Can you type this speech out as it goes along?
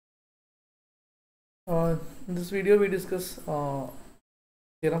In this video we discuss theorem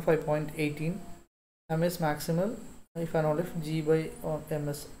 5.18. M is maximal if and only if G by M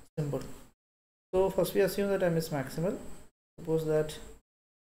is simple. So first we assume that M is maximal. Suppose that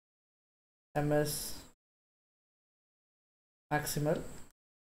M is maximal.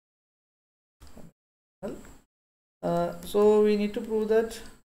 So we need to prove that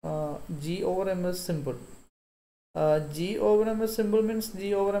G over M is simple. G over M is simple means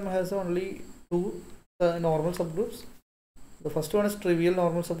G over M has only two normal subgroups. The first one is trivial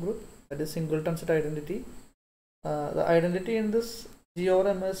normal subgroup, that is singleton set identity. The identity in this G over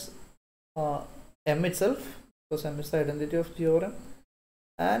M is M itself, because M is the identity of G over M,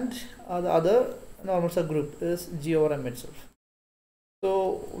 and the other normal subgroup is G over M itself.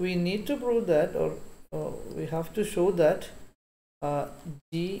 So we need to prove that, or we have to show that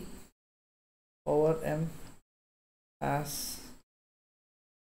G over M has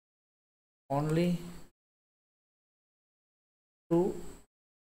only two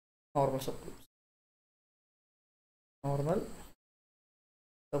normal subgroups. Normal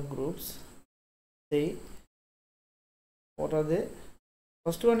subgroups, say, what are they?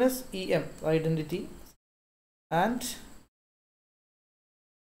 First one is EM, identity, and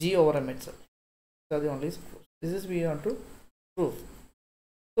G over M itself. These are the only subgroups. This is we want to prove.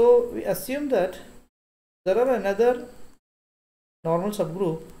 So we assume that there are another normal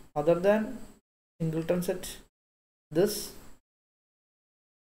subgroup other than singleton set. This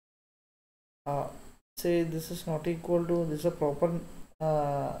say this is not equal to, this is a proper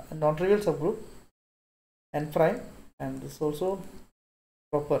non-trivial subgroup n prime, and this also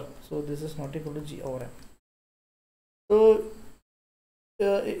proper, so this is not equal to G over M. So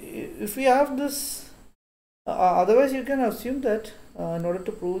if we have this, otherwise you can assume that in order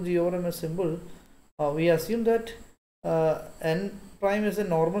to prove G over M is simple, we assume that n prime is a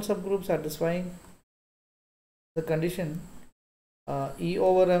normal subgroup satisfying the condition E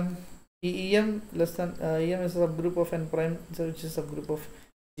over M, EM less than EM is a subgroup of n prime, which is a subgroup of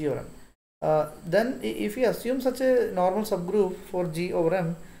G over M. Then if we assume such a normal subgroup for G over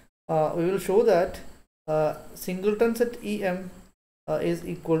M, we will show that singleton set EM is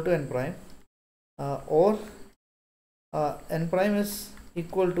equal to n prime, or n prime is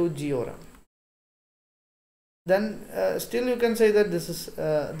equal to G over M. Then still you can say that this is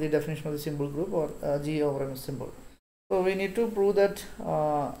the definition of the simple group, or G over M is simple. So we need to prove that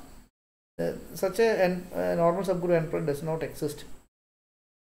such a normal subgroup n prime does not exist.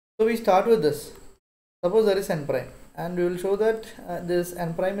 So we start with this. Suppose there is n prime, and we will show that this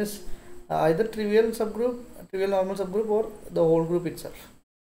n prime is either trivial normal subgroup, or the whole group itself.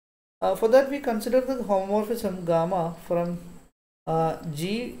 For that we consider the homomorphism gamma from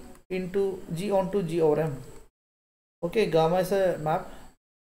G onto G over M. Okay, gamma is a map.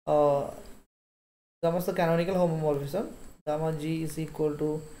 Gamma is the canonical homomorphism. Gamma G is equal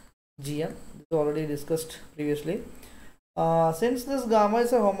to Gm. This is already discussed previously. Since this gamma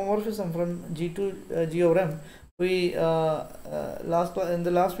is a homomorphism from G to G over M, we in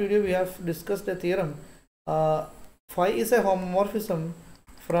the last video we have discussed a theorem. Phi is a homomorphism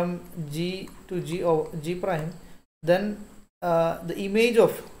from G to G prime. Then the image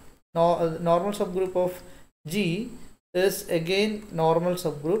of normal subgroup of G is again normal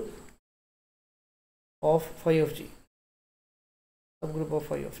subgroup of phi of G. Subgroup of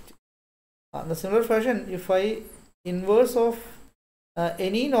phi of G. In the similar fashion, if phi inverse of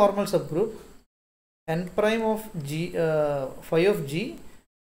any normal subgroup n prime of G, phi of G,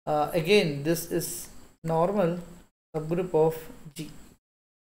 again this is normal subgroup of G.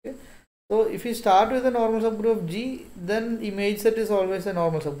 Okay. So if we start with a normal subgroup of G, then image set is always a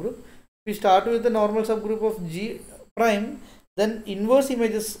normal subgroup. If we start with the normal subgroup of G prime, then inverse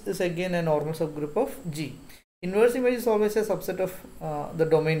image is again a normal subgroup of G. Inverse image is always a subset of the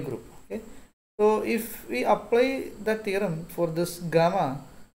domain group. Okay. So if we apply that theorem for this gamma,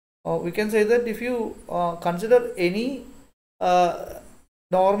 we can say that if you consider any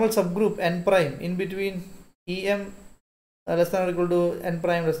normal subgroup n prime in between EM less than or equal to n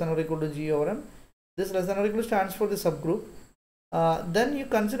prime less than or equal to G over M, this less than or equal to stands for the subgroup. Then you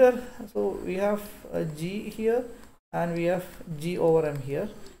consider, so we have G here and we have G over M here,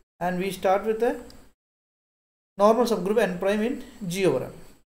 and we start with a normal subgroup n prime in G over M.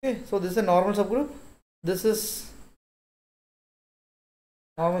 Okay, so this is a normal subgroup, this is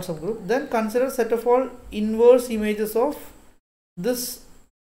normal subgroup. Then consider set of all inverse images of this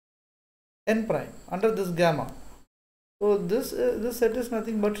n prime under this gamma. So this set is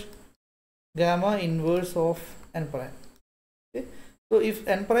nothing but gamma inverse of n prime. Okay. So if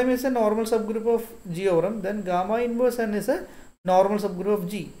n prime is a normal subgroup of G over M, then gamma inverse n is a normal subgroup of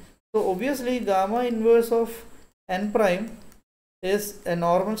G. So obviously gamma inverse of n prime is a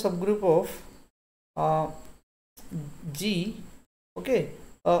normal subgroup of G. Okay,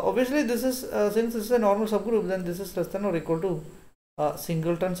 obviously this is since this is a normal subgroup, then this is less than or equal to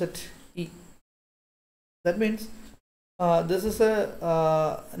singleton set E. That means this is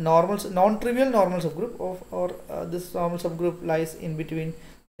a non-trivial normal subgroup of, or this normal subgroup lies in between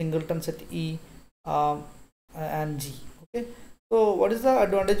singleton set E and G. Okay, so what is the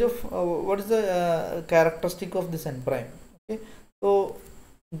advantage of what is the characteristic of this n prime? Okay, so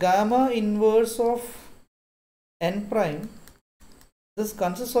gamma inverse of n prime, this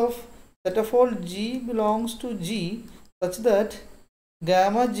consists of set of all G belongs to G such that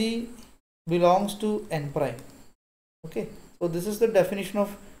gamma G belongs to n prime. Okay, so this is the definition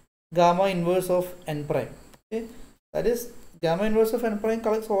of gamma inverse of n prime. Okay, that is gamma inverse of n prime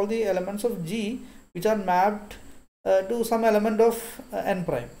collects all the elements of G which are mapped to some element of n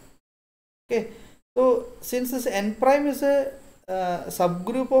prime. Okay, so since this n prime is a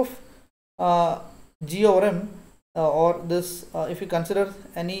subgroup of G over M, or this if you consider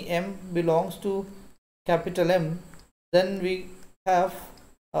any M belongs to capital M, then we have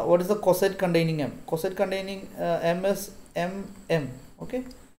what is the coset containing M? Coset containing M is MM. Okay,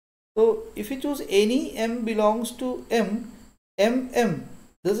 so if you choose any M belongs to M, MM,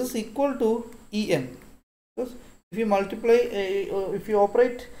 this is equal to EM. Because if you multiply, if you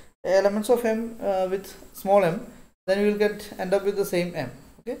operate elements of M with small m, then you will end up with the same M.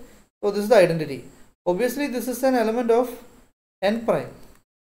 Okay, so this is the identity. Obviously this is an element of n prime.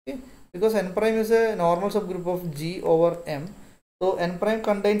 Okay, because n prime is a normal subgroup of G over M. So n prime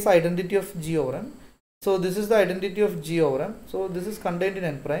contains the identity of G over M. So this is the identity of G over M. So this is contained in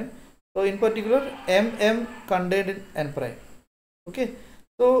n prime. So in particular MM contained in n prime. Okay,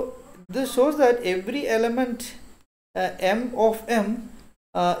 so this shows that every element M of M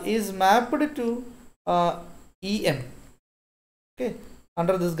is mapped to EM. Okay,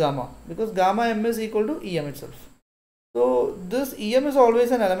 under this gamma, because gamma M is equal to EM itself. So this EM is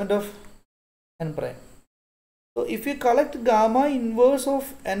always an element of n prime. So if you collect gamma inverse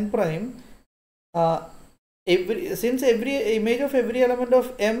of n prime, since every image of every element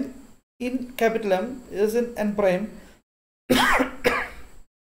of M in capital M is in n prime,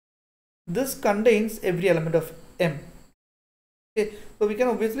 this contains every element of M. Okay, so we can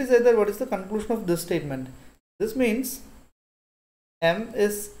obviously say that what is the conclusion of this statement? This means M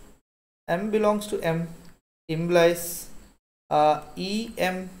belongs to M implies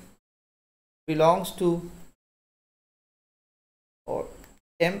EM belongs to, or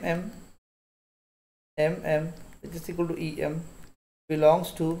MM which is equal to EM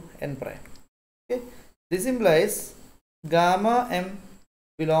belongs to n prime. Okay, this implies gamma M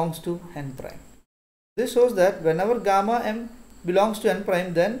belongs to n prime. This shows that whenever gamma M belongs to n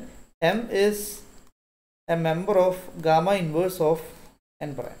prime, then M is a member of gamma inverse of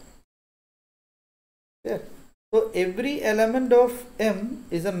n prime. Yeah. So every element of M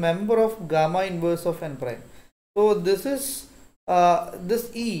is a member of gamma inverse of n prime. So this is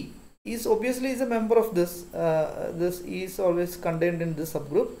this E is obviously is a member of this. This E is always contained in this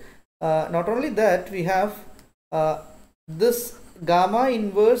subgroup. Not only that, we have this gamma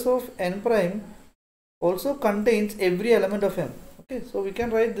inverse of n prime also contains every element of M. Okay, so we can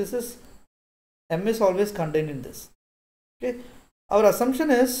write this is M is always contained in this. Okay, our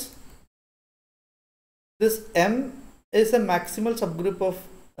assumption is this M is a maximal subgroup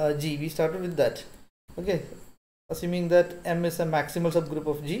of G. We started with that. Okay, assuming that M is a maximal subgroup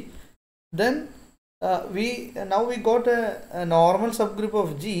of G, then we got a normal subgroup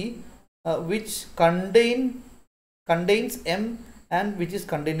of G which contains M and which is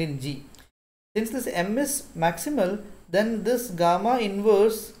contained in G. Since this M is maximal, then this gamma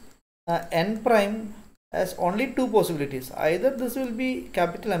inverse n prime has only two possibilities. Either this will be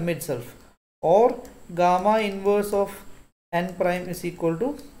capital M itself, or gamma inverse of n prime is equal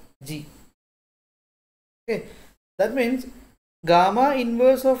to G. Okay, that means gamma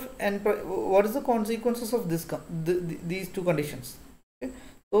inverse of n prime. What is the consequences of this these two conditions? Okay,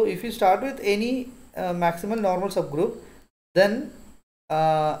 so if you start with any maximal normal subgroup, then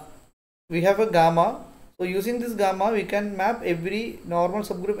we have a gamma. So using this gamma, we can map every normal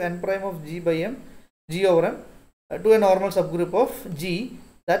subgroup n prime of G by M, G over M, to a normal subgroup of G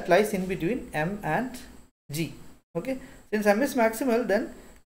that lies in between M and G. Okay, since M is maximal, then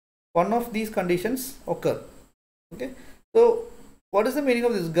one of these conditions occur. Okay, so what is the meaning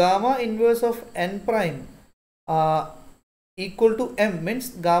of this? Gamma inverse of n prime equal to M means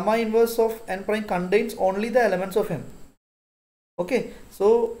gamma inverse of n prime contains only the elements of M. Okay,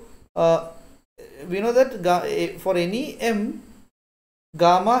 so we know that for any M,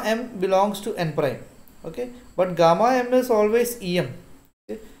 gamma m belongs to n prime. Okay, but gamma m is always em.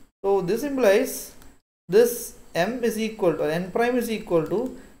 Okay, so this implies this m is equal to n prime is equal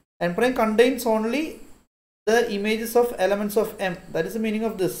to n prime contains only the images of elements of m. That is the meaning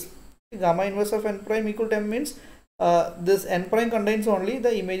of this. Gamma inverse of n prime equal to m means this n prime contains only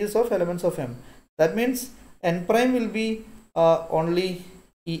the images of elements of m. That means n prime will be only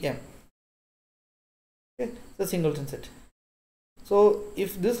em. Okay, it's a singleton set. So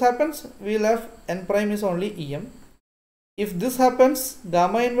if this happens, we will have n prime is only em. If this happens,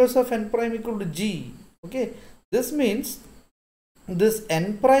 gamma inverse of n prime equal to g. Okay, this means this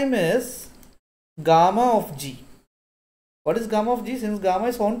n prime is gamma of g. What is gamma of g? Since gamma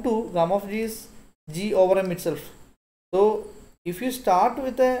is onto, gamma of g is g over m itself. So if you start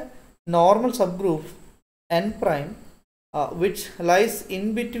with a normal subgroup n prime which lies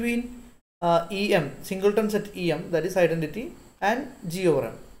in between em, singleton set em, that is identity, and g over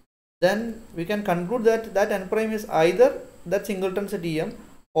m, then we can conclude that that n prime is either that singleton set em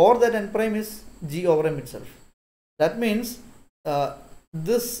or that n prime is g over m itself. That means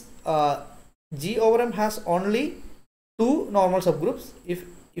this g over m has only two normal subgroups.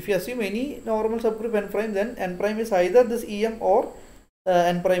 If you assume any normal subgroup n prime, then n prime is either this em or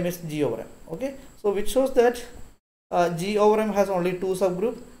n prime is g over m. Okay, so which shows that g over m has only two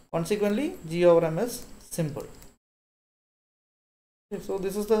subgroup. Consequently, g over m is simple. Okay, so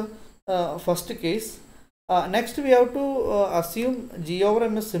this is the first case. Next, we have to assume g over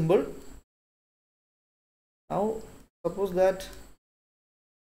m is simple. Now, suppose that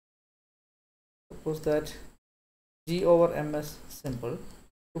g over m is simple.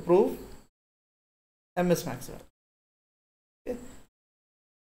 To prove m is maximal. Okay,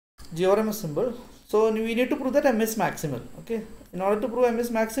 g over m is simple. So we need to prove that m is maximal. Okay, in order to prove m is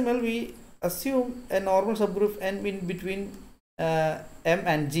maximal, we assume a normal subgroup n in between m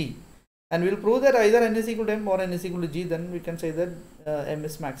and g, and we will prove that either n is equal to m or n is equal to g. Then we can say that m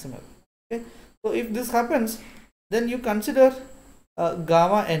is maximal. Okay, so if this happens, then you consider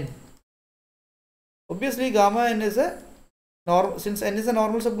gamma n. Obviously, gamma n is a normal, since n is a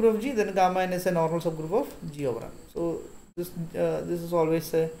normal subgroup of g, then gamma n is a normal subgroup of g over m. So this is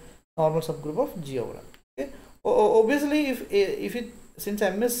always a normal subgroup of g over m. Okay. Obviously, if it, since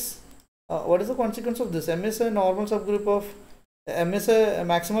m is what is the consequence of this? M is a normal subgroup of m is a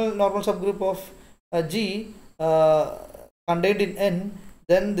maximal normal subgroup of g contained in n.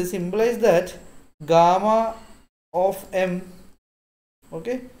 Then this implies that gamma of m,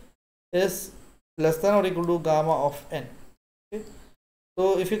 okay, is less than or equal to gamma of n. Okay.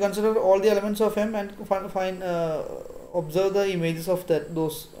 So if you consider all the elements of m and observe the images of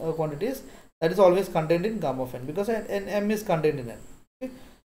those quantities, that is always contained in gamma of n, because m is contained in n. Okay.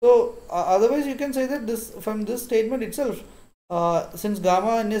 So otherwise you can say that this, from this statement itself, since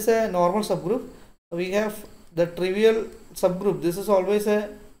gamma n is a normal subgroup, we have the trivial subgroup. This is always a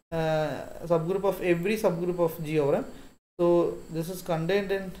subgroup of every subgroup of g over m. So this is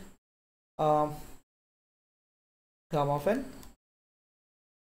contained in gamma of n,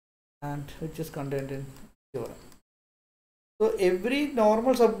 and which is contained in g over m. So every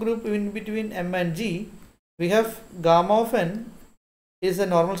normal subgroup in between m and g, we have gamma of n is a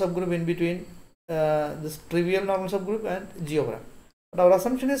normal subgroup in between this trivial normal subgroup and g over m. But our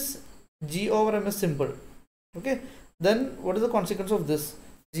assumption is g over m is simple. Okay, then what is the consequence of this?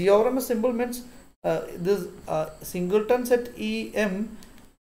 G over m is simple means this singleton set em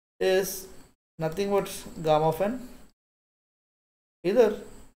is nothing but gamma of n. Either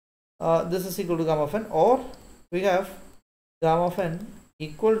this is equal to gamma of n, or we have gamma of n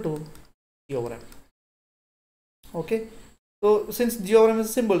equal to g over m. Okay, so since g over m is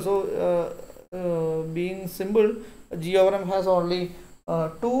simple, so being simple, g over m has only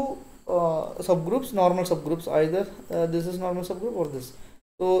two subgroups, normal subgroups, either this is normal subgroup or this.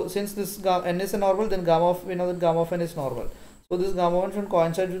 So since this n is a normal, then gamma of, we know that gamma of n is normal. So this gamma of n should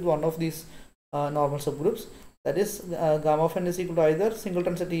coincide with one of these normal subgroups. That is gamma of n is equal to either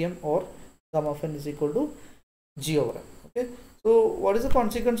singleton set em or gamma of n is equal to g over m. Okay, so what is the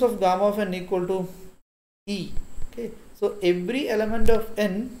consequence of gamma of n equal to e? Okay, so every element of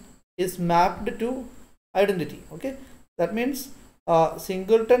n is mapped to identity. Okay, that means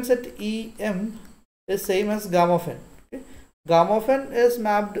singleton set em is same as gamma of n. Okay, gamma of n is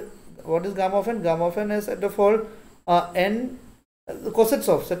mapped. What is gamma of n? Gamma of n is set of all n cosets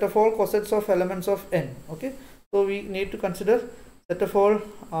of, set of all cosets of elements of n. Okay, so we need to consider set of all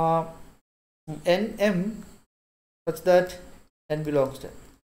nm such that n belongs to n.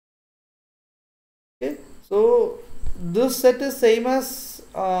 Okay, so this set is same as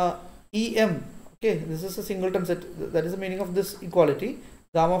em. Okay, this is a singleton set. That is the meaning of this equality.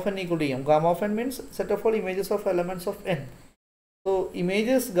 Gamma of n equal to em. Gamma of n means set of all images of elements of n. So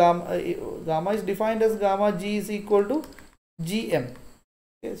images gamma is defined as gamma g is equal to gm.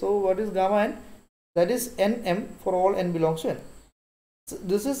 Okay, so what is gamma n? That is nm for all n belongs to n. So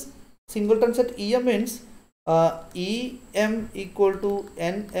this is singleton set. Em means em equal to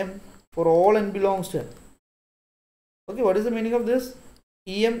nm for all n belongs to n. Okay, what is the meaning of this?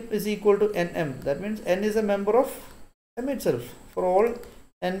 Em is equal to nm. That means n is a member of m itself for all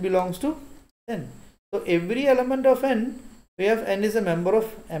n belongs to n. So every element of n, we have n is a member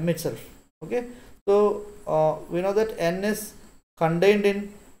of m itself. Okay, so we know that n is contained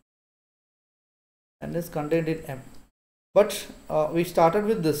in m, but we started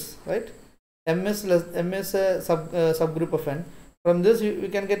with this, right? M is a subgroup of n. From this we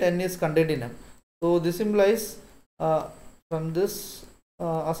can get n is contained in m. So this implies from this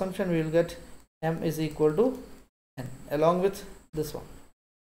assumption we will get m is equal to n along with this one.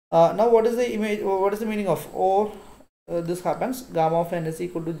 Now what is the image? What is the meaning of or this happens? Gamma of n is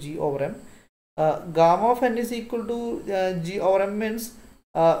equal to g over m. Gamma of n is equal to g over m means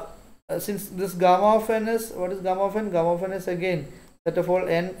since this gamma of n is, what is gamma of n? Gamma of n is again set of all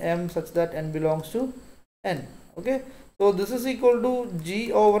n m such that n belongs to n. Okay, so this is equal to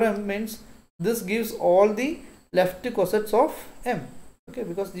g over m means this gives all the left cosets of m. Okay,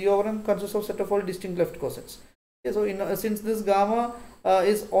 because g over m consists of set of all distinct left cosets. Okay, so since this gamma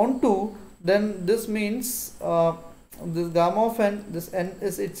is onto, then this means this gamma of n, this n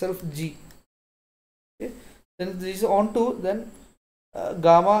is itself g. Okay, since this is onto, then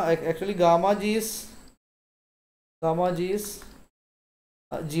gamma g is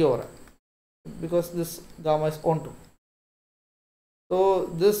g over m, because this gamma is onto. So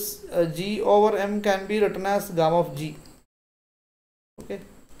this g over m can be written as gamma of g. Okay,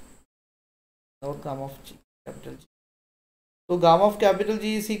 now gamma of g, capital G. So gamma of capital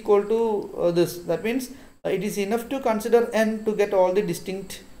G is equal to this. That means it is enough to consider n to get all the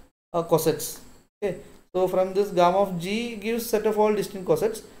distinct cosets. Okay, so from this gamma of g gives set of all distinct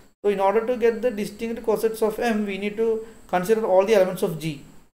cosets. So in order to get the distinct cosets of m, we need to consider all the elements of g.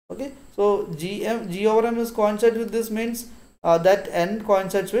 Okay, so g over m is coincides with this means that n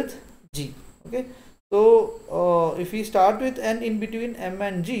coincides with g. Okay, so if we start with n in between m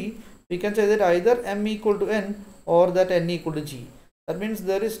and g, we can say that either m equal to n or that n equal to g. That means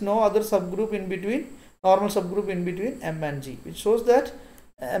there is no other subgroup in between, normal subgroup in between m and g, which shows that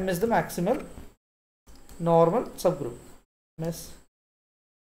m is the maximal normal subgroup. M is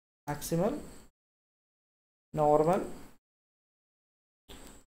maximal normal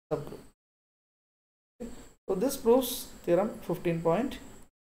subgroup. Okay. So this proves theorem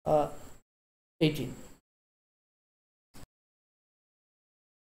 15.18.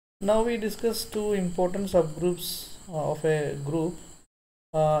 Now we discuss two important subgroups of a group.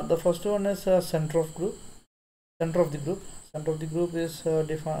 The first one is center of the group. Center of the group is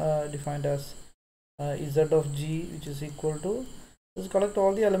defined as z of g, which is equal to, let's collect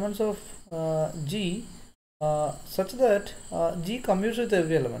all the elements of g such that g commutes with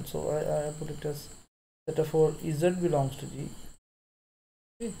every element. So I put it as set of all z belongs to g.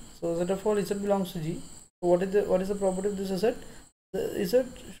 Okay, so set of all z belongs to g. So what is the property of this z? The z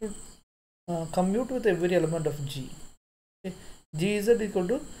should commute with every element of g. Okay, gz equal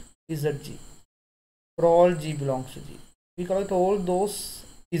to zg for all g belongs to g. We collect all those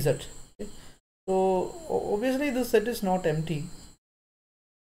z. Okay, so obviously this set is not empty.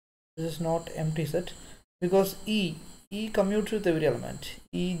 This is not empty set because e commutes with every element.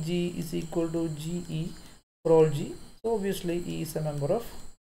 Eg is equal to ge for all g. So obviously e is a member of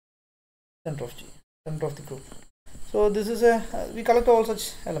center of g, center of the group. So this is we collect all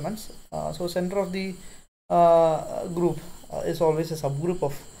such elements. So center of the group is always a subgroup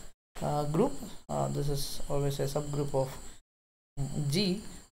of group. This is always a subgroup of g,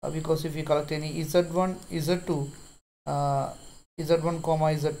 because if we collect any z1, z2, z1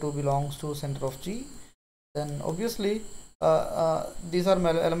 comma z2 belongs to center of g, then obviously these are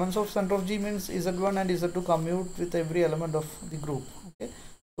elements of center of g, means z1 and z2 commute with every element of the group. Okay,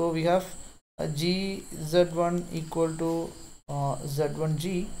 so we have g z1 equal to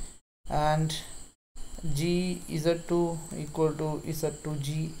z1g and g z2 equal to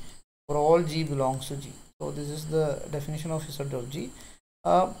z2g for all g belongs to g. So this is the definition of z of g.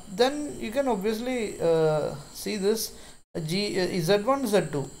 Then you can obviously see this g z1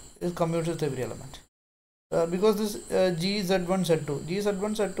 z2 is commutes with every element, because this g z1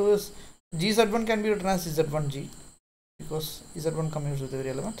 z2 is g z1 can be written as z1g because z1 commutes with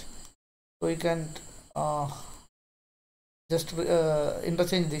every element. So you can just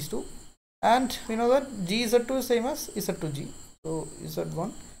interchange these two. and we know that GZ2 is same as Z2G. So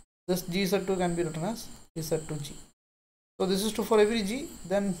Z1, this GZ2 can be written as Z2G. So this is true for every G.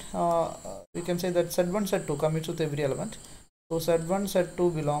 Then we can say that Z1, Z2 commutes with every element. So Z1,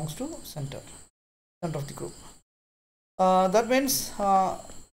 Z2 belongs to center of the group. That means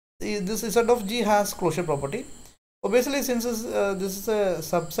this Z of G has closure property. Obviously, since this is a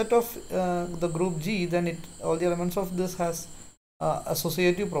subset of the group G, then all the elements of this has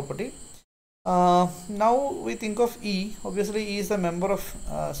associative property. Now we think of E. Obviously, E is a member of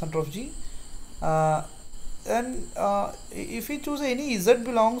center of G. And if we choose any Z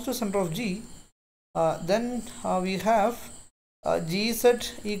belongs to center of G, then we have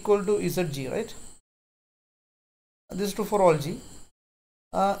GZ equal to ZG, right? This is true for all G.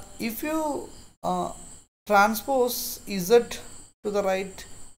 If you transpose Z to the right,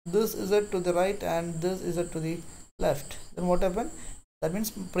 this Z to the right, and this Z to the left, then what happens? That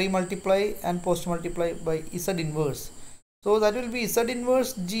means pre-multiply and post-multiply by Z inverse. So that will be Z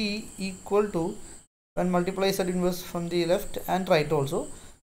inverse G equal to, when multiply Z inverse from the left and right also.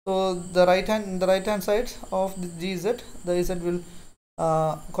 So the right hand side of the GZ, the Z will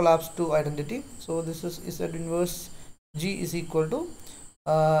collapse to identity. So this is Z inverse G is equal to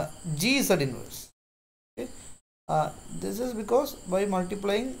GZ inverse. Okay. This is because by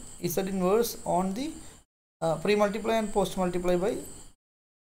multiplying Z inverse on the pre-multiply and post-multiply by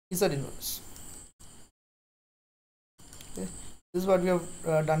Z inverse. Okay. This is what we have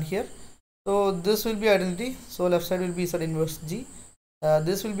done here. So this will be identity. So left side will be Z inverse G.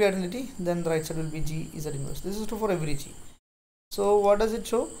 This will be identity. Then the right side will be G Z inverse. This is true for every G. So what does it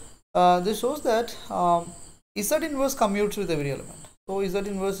show? This shows that Z inverse commutes with every element. So Z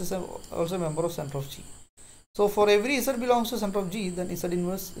inverse is also a member of center of G. So for every Z belongs to center of G, then Z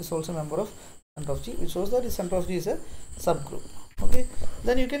inverse is also a member of center of G, which shows that center of G is a subgroup. Okay.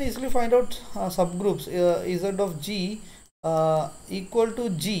 Then you can easily find out subgroups. Z of G equal to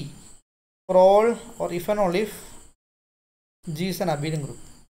G for all, or if and only if G is an abelian group.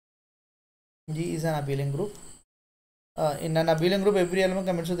 G is an abelian group. In an abelian group, every element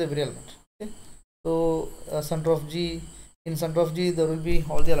commutes with every element. Okay. So center of G, in center of G there will be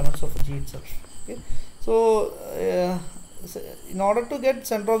all the elements of G itself. Okay. So in order to get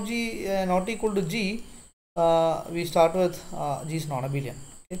center of G not equal to G, we start with G is non-abelian.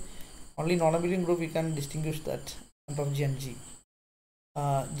 Okay. Only non-abelian group we can distinguish that center of G and G.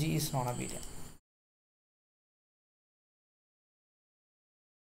 G is non-abelian.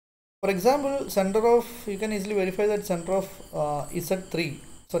 For example, center of, you can easily verify that center of Z3,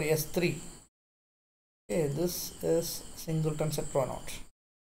 sorry, S3. Okay, this is singleton set pro naught.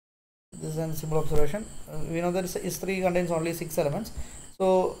 This is a simple observation. We know that S3 contains only 6 elements.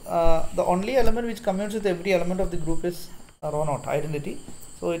 So the only element which commutes with every element of the group is rho naught, identity.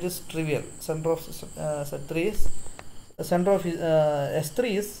 So it is trivial. Center of Z3 is center of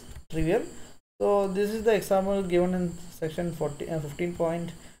S3 is trivial. So this is the example given in section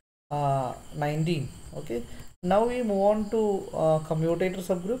 15.19. Okay. Now we move on to commutator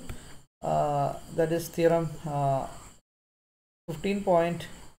subgroup. That is theorem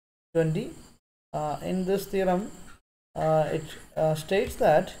 15.20. In this theorem, it states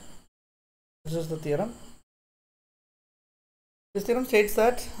that, this is the theorem. This theorem states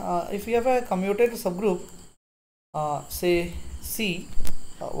that if we have a commutator subgroup, say C,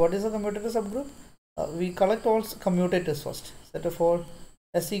 what is a commutator subgroup? We collect all commutators first. Set of all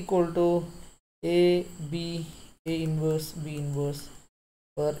S equal to A, B, A inverse, B inverse,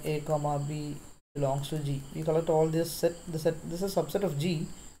 where A comma B belongs to G. We collect all this set. This is a subset of G.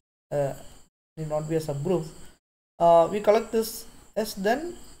 Need not be a subgroup. We collect this S.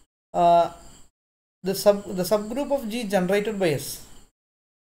 Then the subgroup of G generated by S.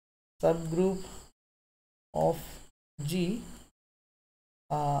 Subgroup of G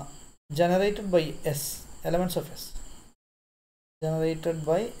generated by S. Elements of S generated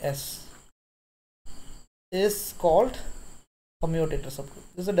by S is called commutator subgroup.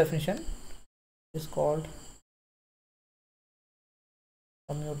 This is a definition. Is called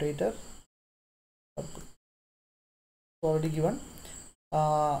commutator subgroup. Already given.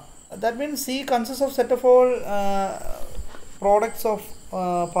 That means C consists of set of all products of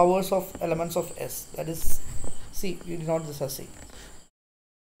powers of elements of S. That is C. We denote this as C.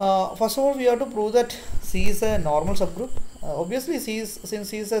 First of all, we have to prove that C is a normal subgroup. Obviously, since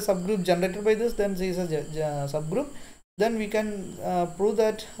C is a subgroup generated by this, then C is a subgroup. Then we can prove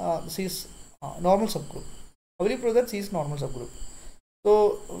that C is normal subgroup. How will you prove that C is normal subgroup?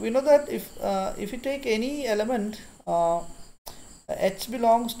 So we know that if you take any element H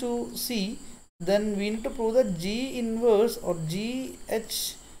belongs to C, then we need to prove that G inverse or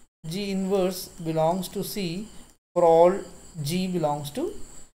GH G inverse belongs to C for all G belongs to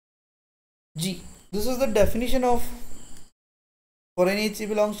G. This is the definition of, for any H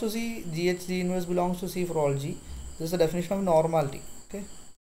belongs to C, G inverse belongs to C for all G. This is the definition of normality. Okay.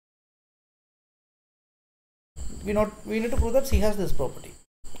 We need to prove that C has this property.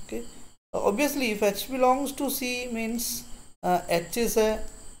 Okay. Obviously, if H belongs to C means H is a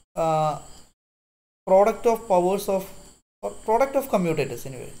product of powers of, or product of commutators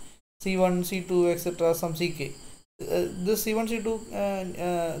anyway. C1, C2, etc. Some Ck. This C1,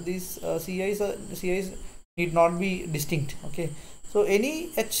 C2, these CIs need not be distinct. Okay. So any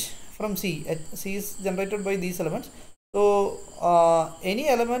H from C is generated by these elements. So any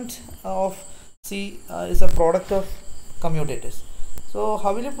element of C is a product of commutators. So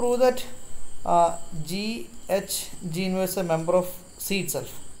how will you prove that G inverse is a member of C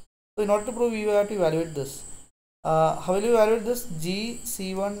itself? So in order to prove, you have to evaluate this. How will you evaluate this? G,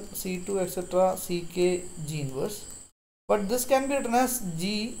 C1, C2, etc. Ck G inverse. But this can be written as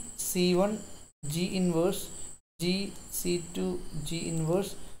G, C1, G inverse, G, C2, G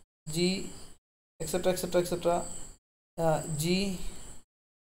inverse, G, etc. G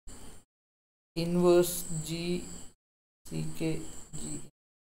inverse, G, Ck, G.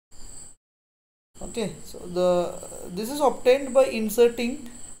 Okay, so this is obtained by inserting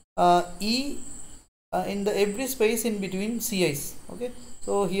E in the every space in between Ci's. Okay,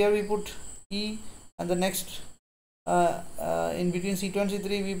 so here we put E, and the next in between C2 and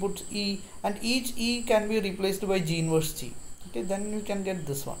C3 we put E, and each E can be replaced by G inverse G. Okay, then we can get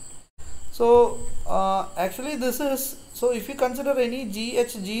this one. So actually this is, so if you consider any G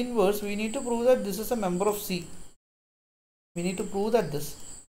inverse, we need to prove that this is a member of C. We need to prove that this,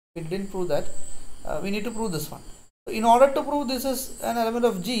 we didn't prove that, we need to prove this one. So in order to prove this is an element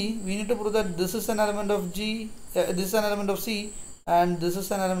of G, we need to prove that this is an element of G, this is an element of C, and this is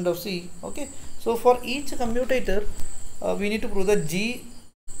an element of C. Okay, so for each commutator we need to prove that G,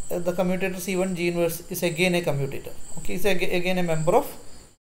 the commutator C1 G inverse is again a commutator. Okay, it's again a member of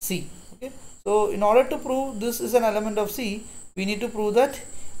C. Okay, so in order to prove this is an element of C, we need to prove that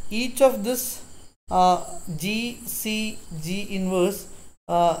each of this G, C, G inverse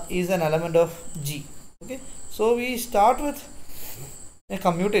is an element of G. Okay, so we start with a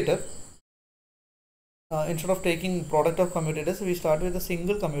commutator. Instead of taking product of commutators, we start with a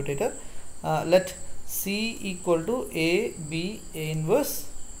single commutator. Let C equal to A, B, A inverse,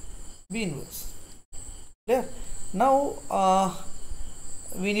 B inverse. Clear? Now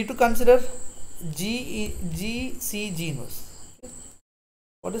we need to consider G, C, G inverse. Okay.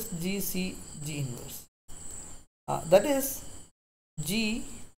 What is G, C, G inverse? That is G,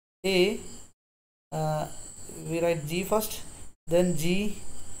 A, we write G first, then G,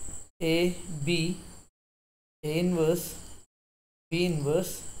 A, B, A inverse, B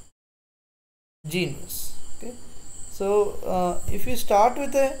inverse, G inverse. Okay, so if you start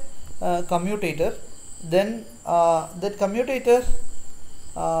with a commutator, then that commutator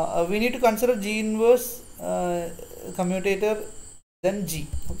we need to consider G inverse commutator, then G.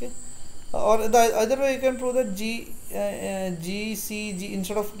 Okay, or the other way you can prove that G, C, G,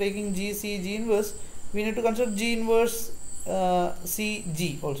 instead of taking G, C, G inverse, we need to consider G inverse C,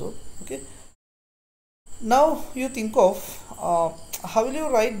 G also. Okay, now you think of how will you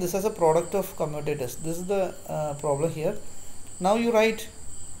write this as a product of commutators. This is the problem here. Now you write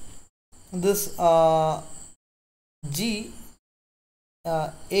this G,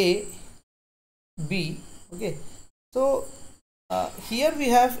 A, B. Okay, so here we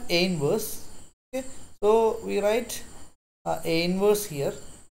have A inverse. Okay, so we write A inverse here,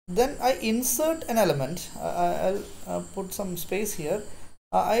 then I insert an element. I'll put some space here.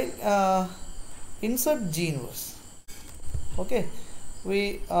 I insert G inverse. Okay,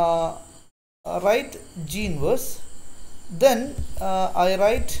 we write G inverse, then I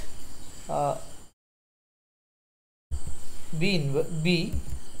write B,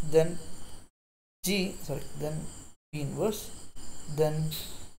 then G, then B inverse, then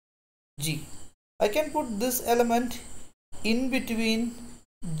G. I can put this element in between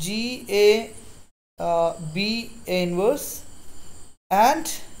G, A, B, A inverse,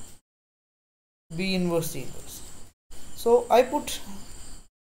 and B inverse, G inverse. So I put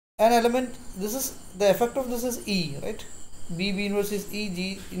an element, this is the effect of this is E, right? B inverse is E,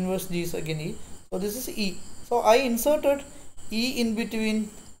 G inverse G is again E. So this is E. So I inserted E in between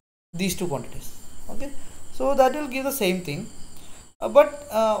these two quantities. Okay, so that will give the same thing. But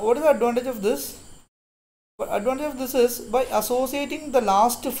what is the advantage of this? The advantage of this is by associating the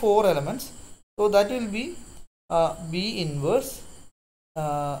last four elements. So that will be B inverse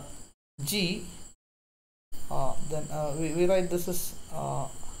G. Then we write this is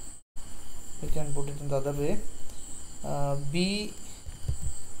we can put it in the other way. B,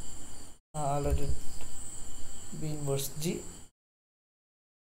 let it B inverse G,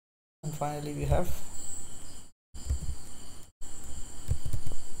 and finally we have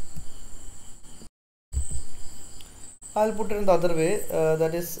I'll put it in the other way,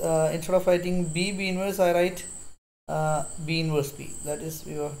 that is instead of writing B inverse, I write B inverse B. That is,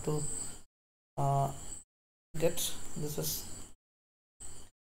 we have to get this is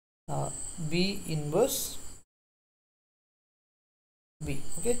B inverse B.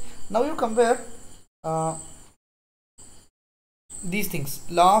 Okay, now you compare these things,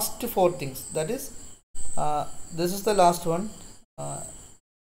 last four things, that is this is the last one,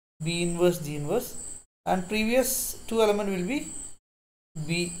 B inverse G inverse, and previous two element will be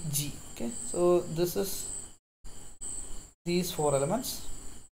BG. Okay, so this is these four elements.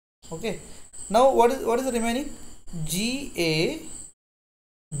 Okay, now what is the remaining? GA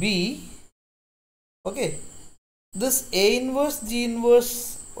B. Okay, this A inverse G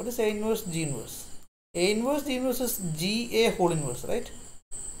inverse, what is A inverse G inverse? A inverse G inverse is GA whole inverse, right?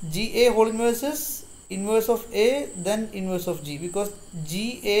 GA whole inverse is inverse of A then inverse of G, because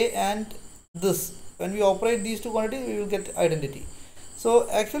GA and this, when we operate these two quantities, we will get identity. So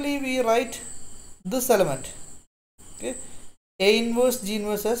actually we write this element, okay, A inverse G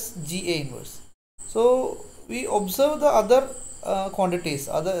inverse as GA inverse. So we observe the other quantities.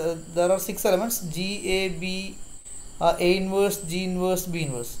 There are 6 elements: G, A, B, A inverse, G inverse, B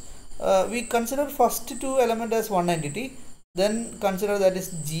inverse. We consider first two element as one entity, then consider that is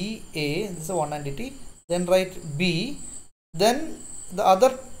GA, this is a one entity, then write B, then the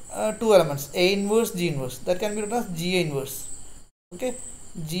other two elements, A inverse, G inverse, that can be written as GA inverse. Okay,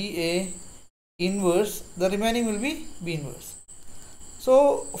 GA inverse, the remaining will be B inverse.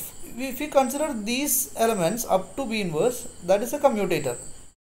 So if we consider these elements up to B inverse, that is a commutator.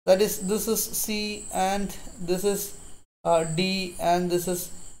 That is, this is C and this is D and this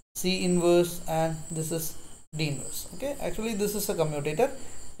is C inverse and this is D inverse. Okay, actually this is a commutator.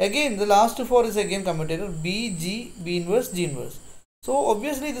 Again the last four is again commutator, B, G, B inverse, G inverse. So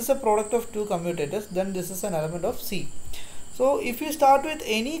obviously this is a product of two commutators, then this is an element of C. So if you start with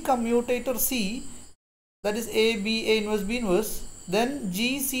any commutator C, that is A, B, A inverse, B inverse, then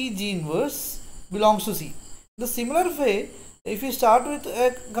G, C, G inverse belongs to C. The similar way, if you start with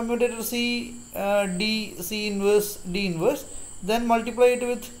a commutator C, D, C inverse, D inverse, then multiply it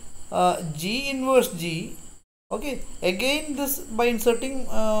with G inverse G. Okay, again this, by inserting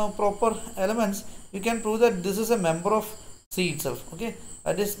proper elements, you can prove that this is a member of C itself. Okay,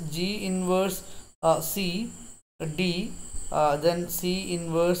 that is G inverse C, D, then C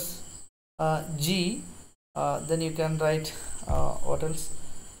inverse G, then you can write what else,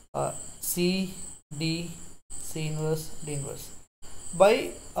 C, D, C inverse, D inverse.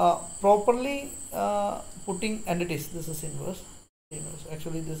 By properly putting entities, this is inverse, D inverse.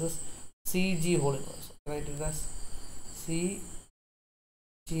 Actually this is C, G whole inverse. Write it as C,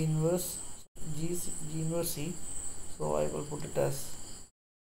 G inverse, G inverse C. So I will put it as,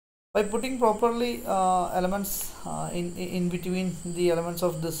 by putting properly elements in between the elements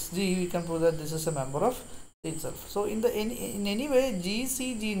of this G, we can prove that this is a member of C itself. So in any way, G,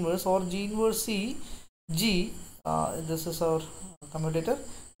 C, G inverse or G inverse C, G, this is our commutator,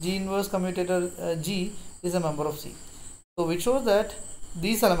 G inverse commutator G is a member of C. So which shows that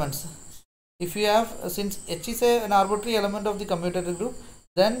these elements, if you have, since H is an arbitrary element of the commutator group,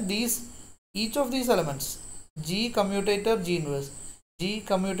 then each of these elements, G commutator G inverse, G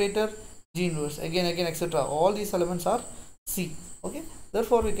commutator G inverse, again etc., all these elements are C. Okay,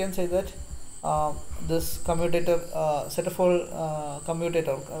 therefore we can say that this commutator set of all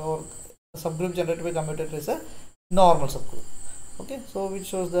commutator or subgroup generated by commutator is a normal subgroup. Okay, so which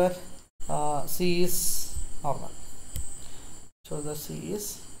shows that C is normal. So the C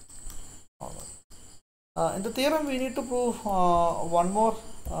is normal. In the theorem we need to prove one more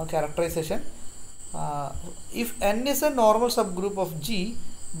characterization. If n is a normal subgroup of G,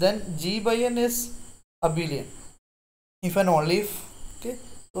 then G by n is abelian. If and only if, okay,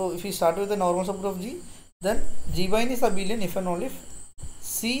 so if we start with a normal subgroup of G, then G by n is abelian if and only if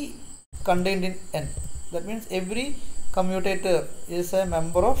C contained in n. That means every commutator is a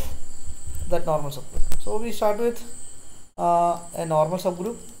member of that normal subgroup. So we start with a normal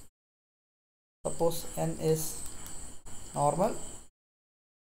subgroup. Suppose n is normal.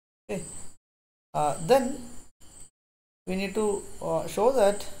 Okay. Then we need to show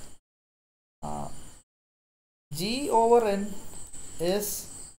that G over n is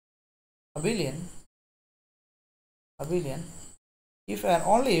abelian if and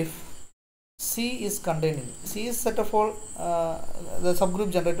only if C is contained in. C is set of all the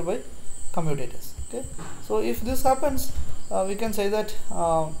subgroup generated by commutators. Okay, so if this happens, we can say that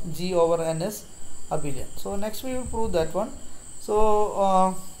G over N is abelian. So next we will prove that one.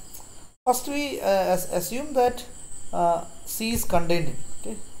 So first we assume that C is contained in.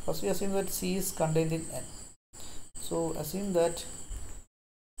 Okay, first we assume that C is contained in N. So assume that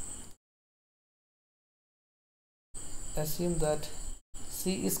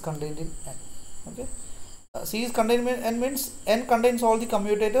C is contained in N. Okay, C is contained in N means N contains all the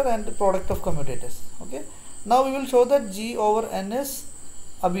commutator and the product of commutators. Okay, now we will show that G over N is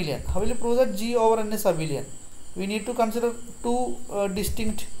abelian. How will you prove that G over N is abelian? We need to consider two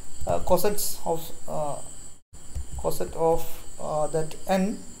distinct cosets of that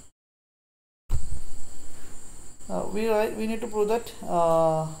N. We need to prove that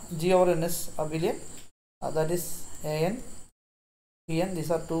G over N is abelian. That is An, Pn.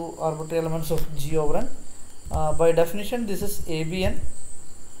 These are two arbitrary elements of G over N. By definition, this is ABN.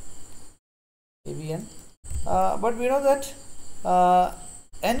 But we know that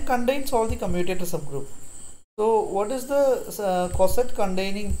N contains all the commutator subgroup. So what is the coset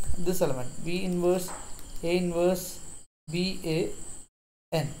containing this element? B inverse A inverse B A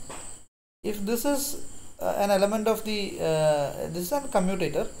N. If this is an element of the this is a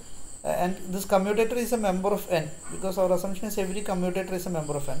commutator, and this commutator is a member of N, because our assumption is every commutator is a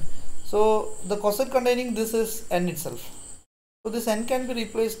member of N. So the coset containing this is N itself. So this N can be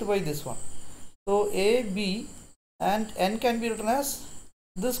replaced by this one. So A, B and N can be written as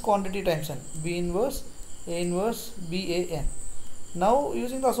this quantity times N, B inverse A inverse B A N. Now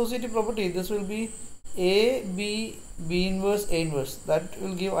using the associative property, this will be A, B, B inverse A inverse. That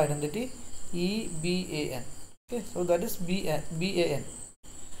will give identity E, B, A, N. Okay, so that is B A N.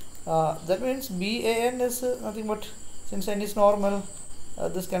 That means B A N is nothing but, since N is normal,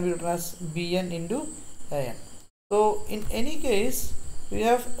 this can be written as Bn into An. So in any case, we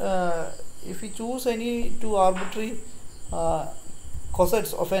have if we choose any two arbitrary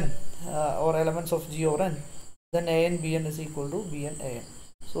cosets of N or elements of G over N, then An Bn is equal to Bn An.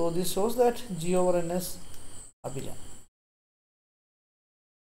 So this shows that G over N is abelian.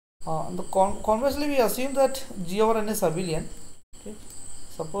 Conversely, we assume that G over N is abelian. Okay.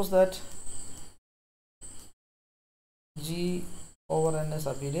 Suppose that G over N is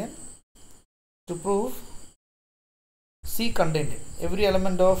abelian. To prove C contained in every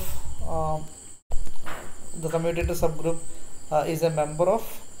element of the commutator subgroup is a member of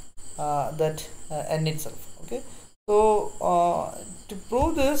that N itself. Okay, so to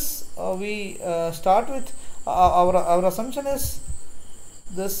prove this, we start with our assumption is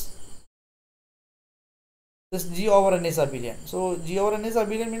this G over N is abelian. So G over N is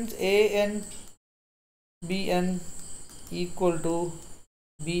abelian means An Bn equal to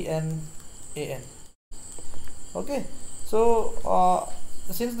Bn An. Okay, so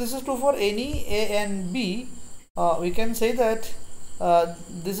since this is true for any A and B, we can say that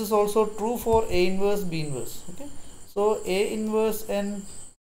this is also true for A inverse B inverse. Okay, so A inverse N,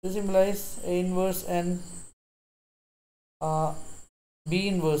 this implies A inverse N B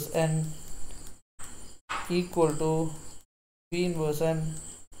inverse N equal to B inverse N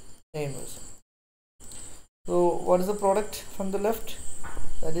A inverse. So what is the product from the left?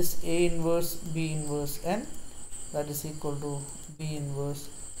 That is A inverse B inverse N, that is equal to B inverse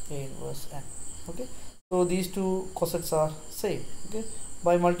A inverse N. Okay, so these two cosets are same. Okay,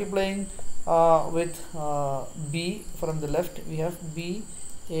 by multiplying with B from the left, we have B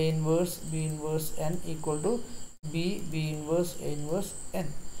A inverse B inverse N equal to B inverse A inverse N.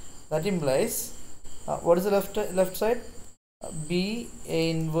 That implies what is the left side? B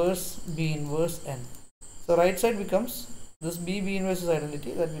A inverse B inverse N. So right side becomes this B inverse is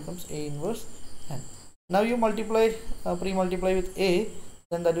identity, that becomes A inverse N. Now you multiply pre-multiply with A,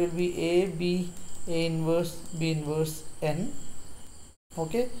 then that will be A B A inverse B inverse N.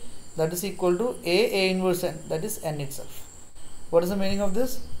 Okay, that is equal to A inverse N, that is N itself. What is the meaning of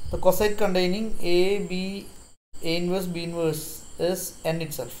this? The coset containing A B A inverse B inverse is N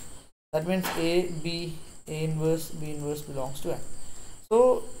itself. That means A inverse B inverse belongs to N.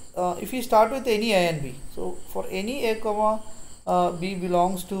 So if we start with any A and B, so for any A comma B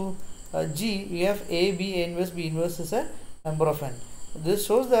belongs to G, we have A inverse B inverse is a member of N. This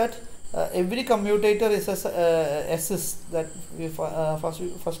shows that every commutator is S is that we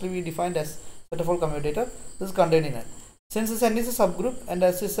firstly we defined as set of all commutator. This is contained in N. Since this N is a subgroup and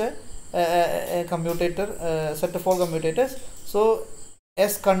S is a commutator, set of all commutators, so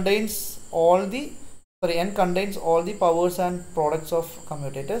S contains all the N contains all the powers and products of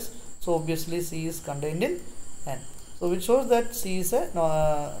commutators. So obviously C is contained in N. So which shows that C is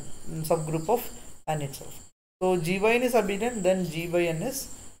a subgroup of N itself. So G by N is abelian, then G by N is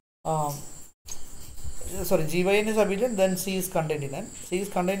um, sorry, g by n is abelian, then c is contained in n. C is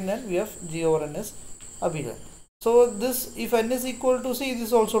contained in n, we have g over n is abelian. So this, if n is equal to c, this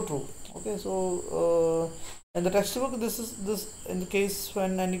is also true. Okay, so in the textbook, this is this in the case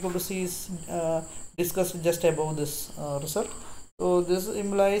when n equal to c is discussed just above this result. So this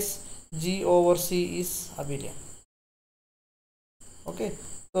implies g over c is abelian. Okay,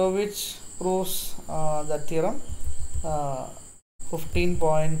 so which proves that theorem.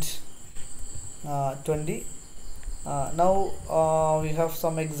 15.20. Now we have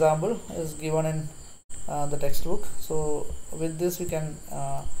some example is given in the textbook. So with this we can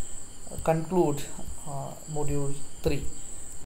conclude module 3.